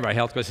take care of our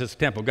health because it's the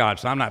temple of God,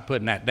 so I'm not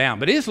putting that down.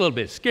 But it is a little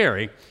bit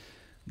scary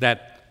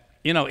that,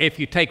 you know, if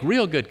you take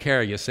real good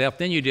care of yourself,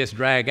 then you just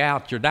drag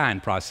out your dying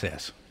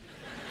process.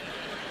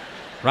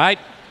 Right?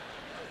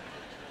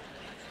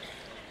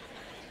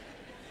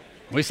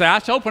 We say, I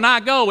hope when I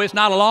go, it's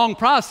not a long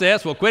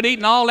process. Well, quit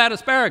eating all that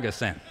asparagus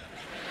then.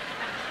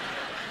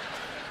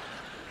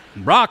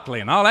 And broccoli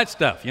and all that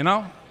stuff, you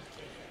know?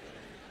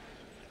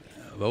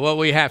 But what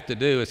we have to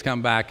do is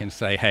come back and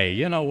say, hey,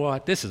 you know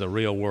what? This is a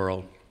real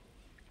world.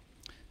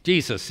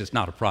 Jesus is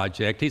not a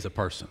project. He's a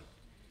person.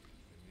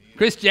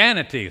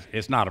 Christianity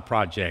is not a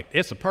project.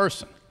 It's a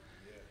person.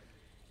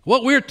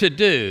 What we're to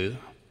do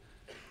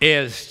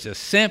is to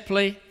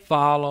simply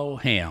follow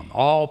him.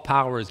 All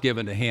power is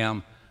given to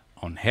him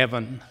in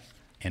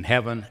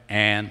heaven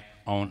and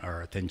on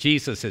earth. And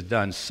Jesus has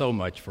done so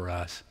much for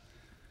us.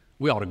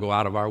 We ought to go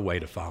out of our way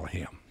to follow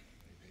him.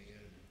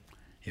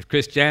 If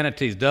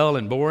Christianity is dull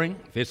and boring,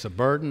 if it's a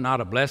burden,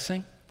 not a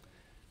blessing,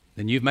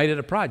 then you've made it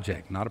a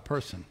project, not a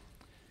person.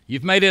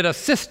 You've made it a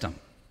system,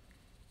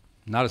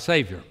 not a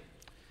Savior.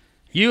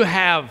 You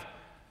have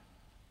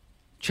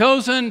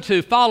chosen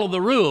to follow the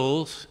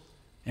rules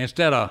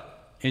instead of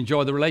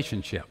enjoy the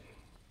relationship.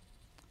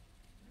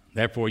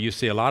 Therefore, you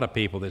see a lot of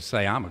people that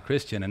say, I'm a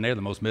Christian, and they're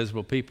the most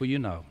miserable people you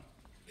know.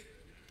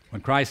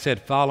 When Christ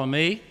said, follow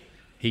me,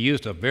 he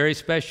used a very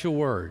special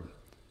word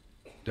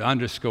to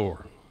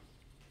underscore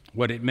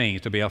what it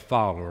means to be a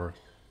follower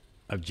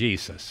of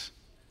Jesus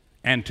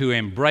and to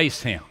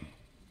embrace him.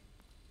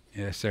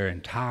 It's their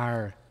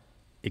entire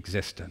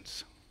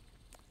existence.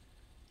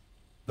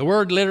 The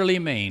word literally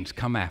means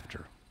come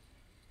after,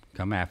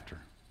 come after,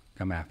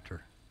 come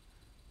after.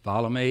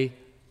 Follow me,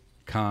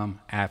 come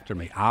after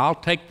me. I'll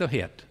take the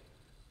hit.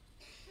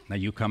 Now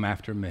you come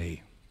after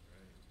me.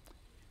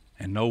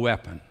 And no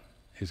weapon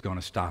is going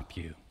to stop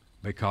you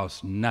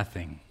because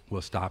nothing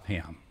will stop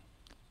him,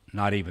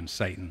 not even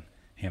Satan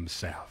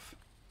himself.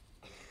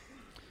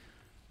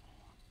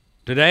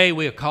 Today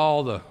we'll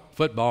call the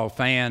football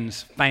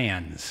fans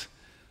fans.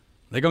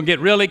 They're going to get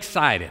real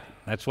excited.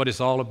 That's what it's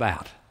all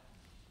about.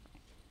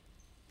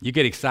 You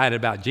get excited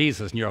about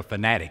Jesus and you're a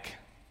fanatic.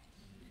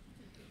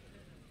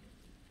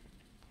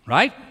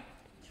 Right?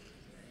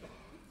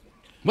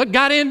 What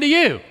got into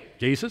you?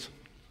 Jesus.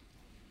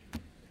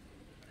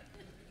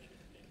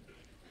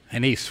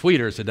 And he's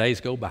sweeter as the days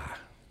go by.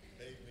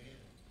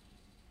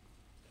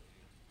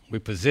 We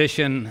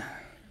position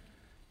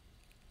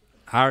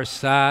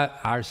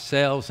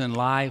ourselves in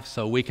life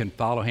so we can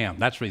follow him.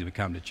 That's the reason we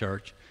come to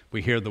church.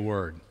 We hear the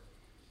word.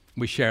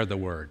 We share the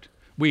word.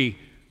 We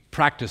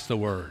practice the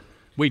word.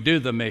 We do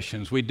the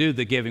missions. We do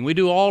the giving. We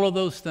do all of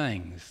those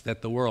things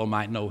that the world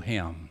might know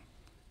him.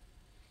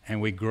 And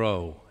we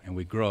grow, and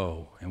we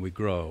grow, and we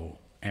grow,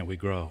 and we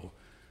grow.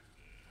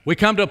 We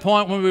come to a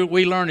point when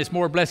we learn it's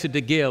more blessed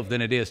to give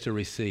than it is to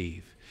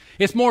receive.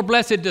 It's more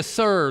blessed to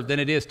serve than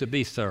it is to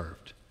be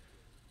served.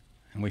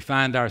 And we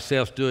find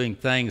ourselves doing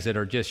things that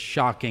are just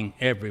shocking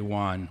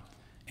everyone,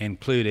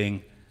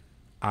 including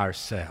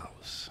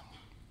ourselves.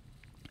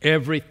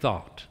 Every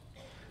thought,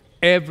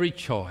 every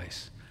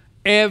choice,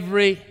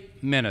 every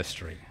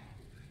ministry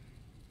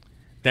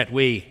that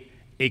we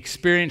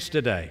experience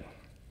today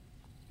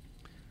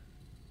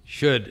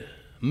should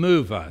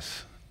move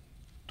us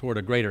toward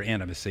a greater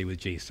intimacy with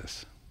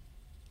Jesus.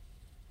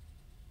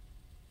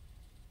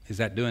 Is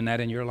that doing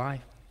that in your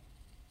life?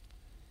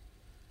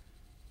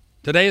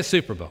 Today is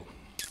Super Bowl.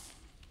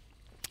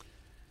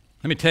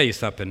 Let me tell you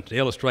something to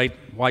illustrate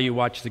why you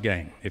watch the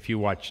game, if you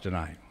watch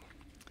tonight.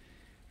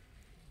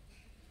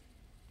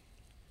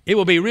 It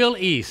will be real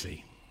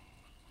easy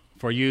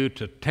for you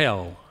to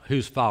tell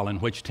who's following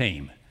which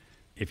team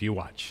if you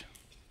watch.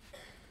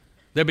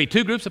 There'll be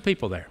two groups of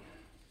people there.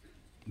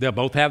 They'll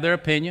both have their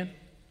opinion.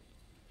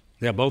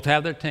 They'll both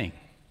have their team.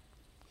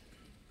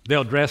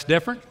 They'll dress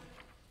different.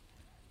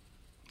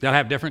 They'll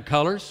have different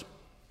colors.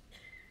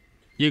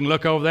 You can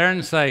look over there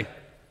and say,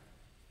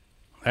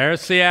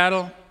 there's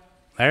Seattle,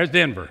 there's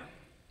Denver.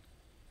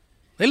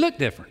 They look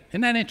different.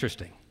 Isn't that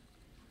interesting?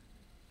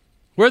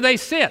 Where they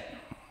sit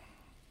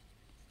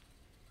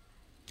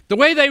The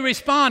way they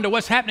respond to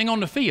what's happening on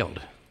the field.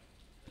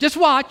 Just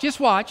watch, just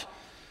watch.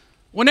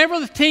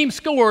 Whenever the team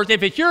scores,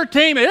 if it's your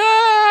team,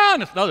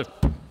 and it's another,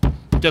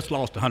 just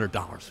lost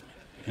 $100,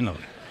 you know.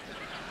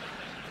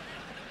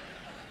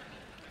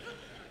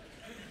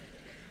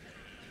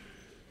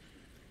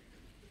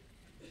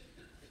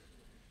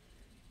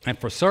 And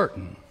for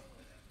certain,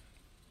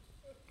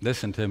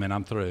 listen to me and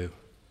I'm through,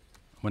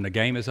 when the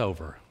game is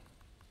over,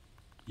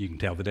 you can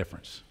tell the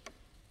difference.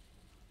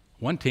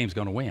 One team's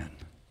going to win.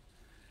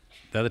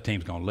 The other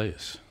team's going to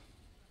lose.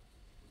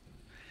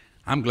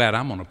 I'm glad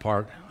I'm on a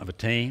part of a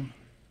team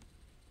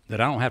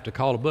that I don't have to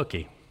call a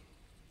bookie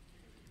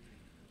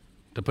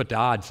to put the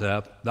odds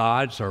up. The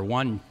odds are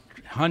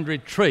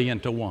 100 trillion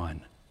to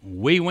 1.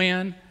 We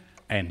win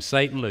and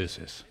Satan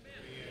loses.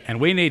 And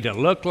we need to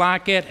look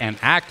like it and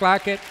act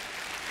like it.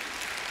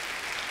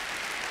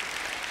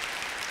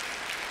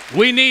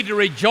 We need to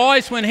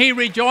rejoice when he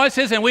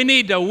rejoices, and we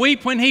need to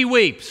weep when he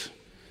weeps.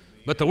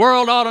 But the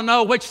world ought to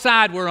know which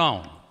side we're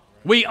on.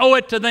 We owe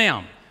it to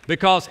them,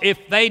 because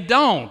if they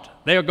don't,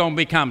 they're going to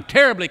become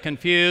terribly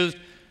confused,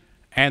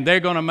 and they're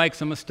going to make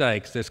some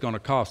mistakes that's going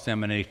to cost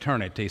them an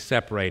eternity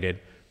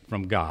separated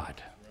from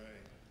God.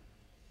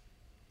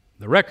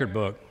 The record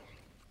book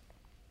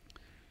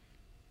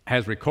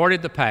has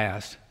recorded the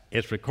past,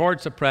 it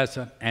records the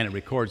present, and it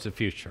records the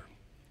future.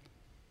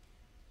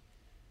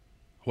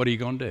 What are you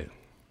going to do?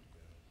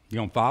 You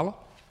going to follow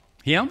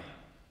him?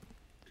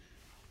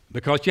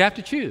 Because you have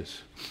to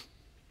choose.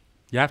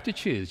 You have to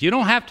choose. You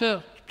don't have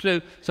to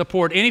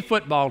support any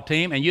football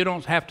team, and you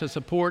don't have to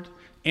support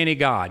any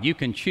God. You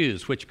can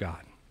choose which God.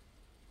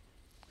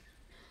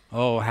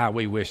 Oh, how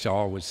we wish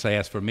all would say,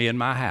 as for me and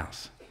my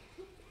house,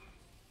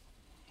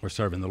 we're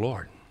serving the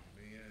Lord.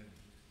 Amen.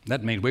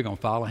 That means we're going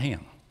to follow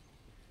him.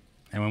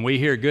 And when we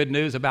hear good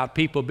news about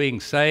people being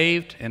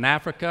saved in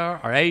Africa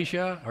or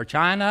Asia or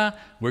China,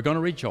 we're going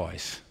to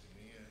rejoice.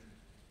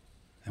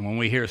 And when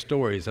we hear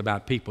stories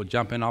about people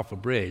jumping off a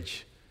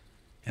bridge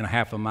in a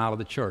half a mile of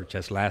the church,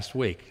 as last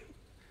week,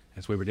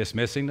 as we were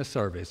dismissing the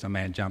service, a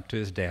man jumped to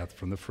his death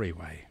from the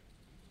freeway.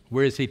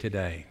 Where is he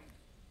today?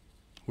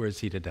 Where is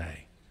he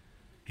today?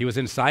 He was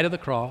in sight of the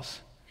cross.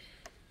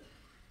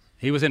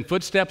 He was in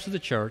footsteps of the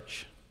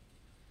church.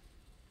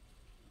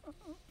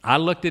 I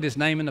looked at his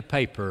name in the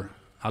paper.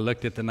 I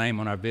looked at the name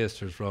on our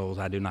visitors' rolls.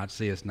 I do not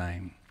see his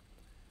name.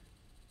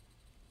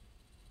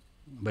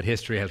 But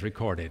history has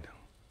recorded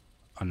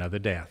another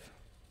death.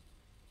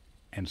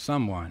 And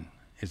someone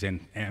is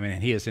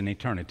he is in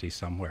eternity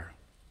somewhere.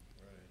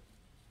 Right.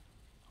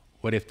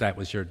 What if that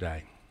was your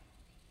day?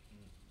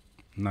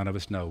 None of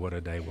us know what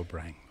a day will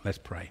bring. Let's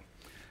pray.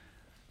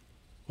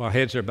 While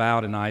heads are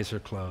bowed and eyes are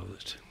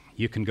closed,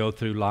 you can go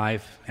through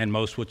life, and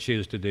most will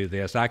choose to do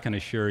this. I can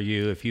assure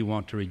you, if you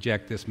want to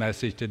reject this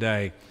message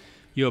today,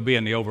 you'll be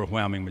in the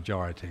overwhelming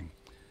majority.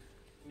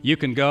 You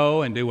can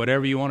go and do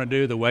whatever you want to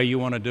do the way you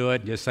want to do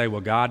it. Just say,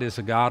 well, God is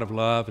a God of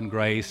love and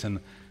grace, and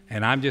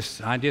I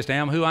just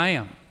am who I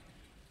am.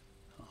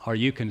 Or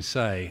you can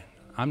say,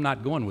 I'm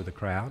not going with the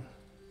crowd.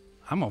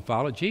 I'm going to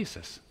follow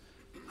Jesus.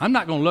 I'm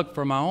not going to look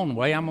for my own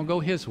way. I'm going to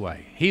go his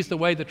way. He's the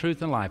way, the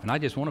truth, and life, and I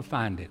just want to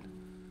find it.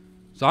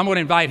 So I'm going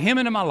to invite him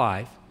into my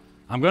life.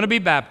 I'm going to be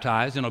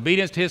baptized in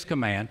obedience to his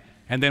command,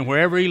 and then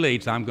wherever he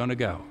leads, I'm going to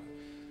go.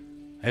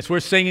 As we're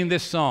singing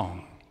this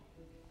song,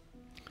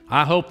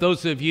 I hope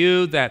those of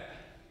you that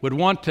would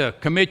want to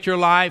commit your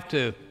life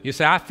to, you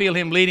say, I feel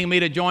him leading me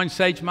to join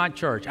Sagemont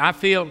Church. I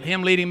feel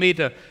him leading me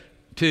to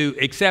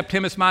accept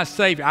him as my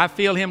Savior. I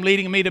feel him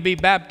leading me to be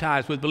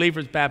baptized with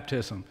believer's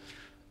baptism.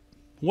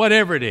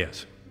 Whatever it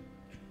is,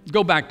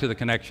 go back to the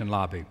connection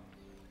lobby.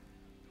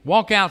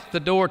 Walk out the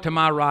door to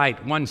my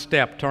right, one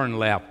step, turn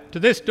left. To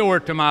this door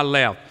to my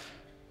left,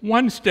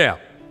 one step.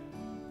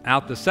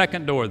 Out the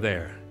second door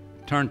there,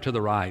 turn to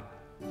the right.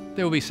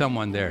 There will be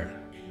someone there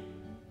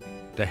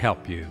to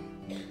help you.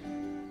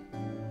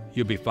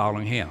 You'll be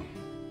following him.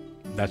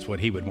 That's what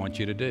he would want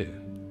you to do.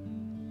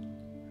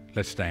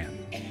 Let's stand.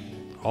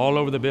 All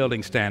over the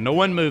building stand. No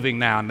one moving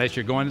now unless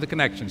you're going to the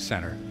Connection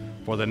Center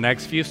for the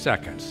next few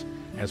seconds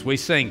as we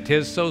sing,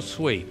 "'Tis So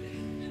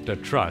Sweet to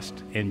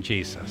Trust in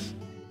Jesus."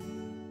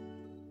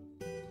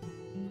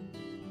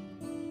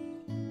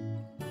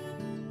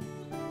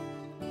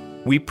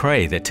 We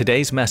pray that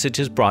today's message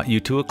has brought you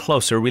to a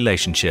closer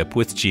relationship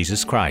with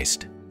Jesus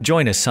Christ.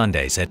 Join us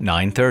Sundays at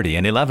 9:30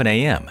 and 11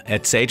 a.m.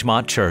 at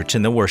Sagemont Church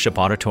in the Worship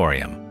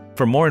Auditorium.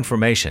 For more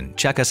information,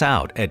 check us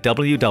out at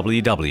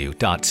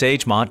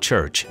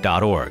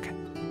www.sagemontchurch.org.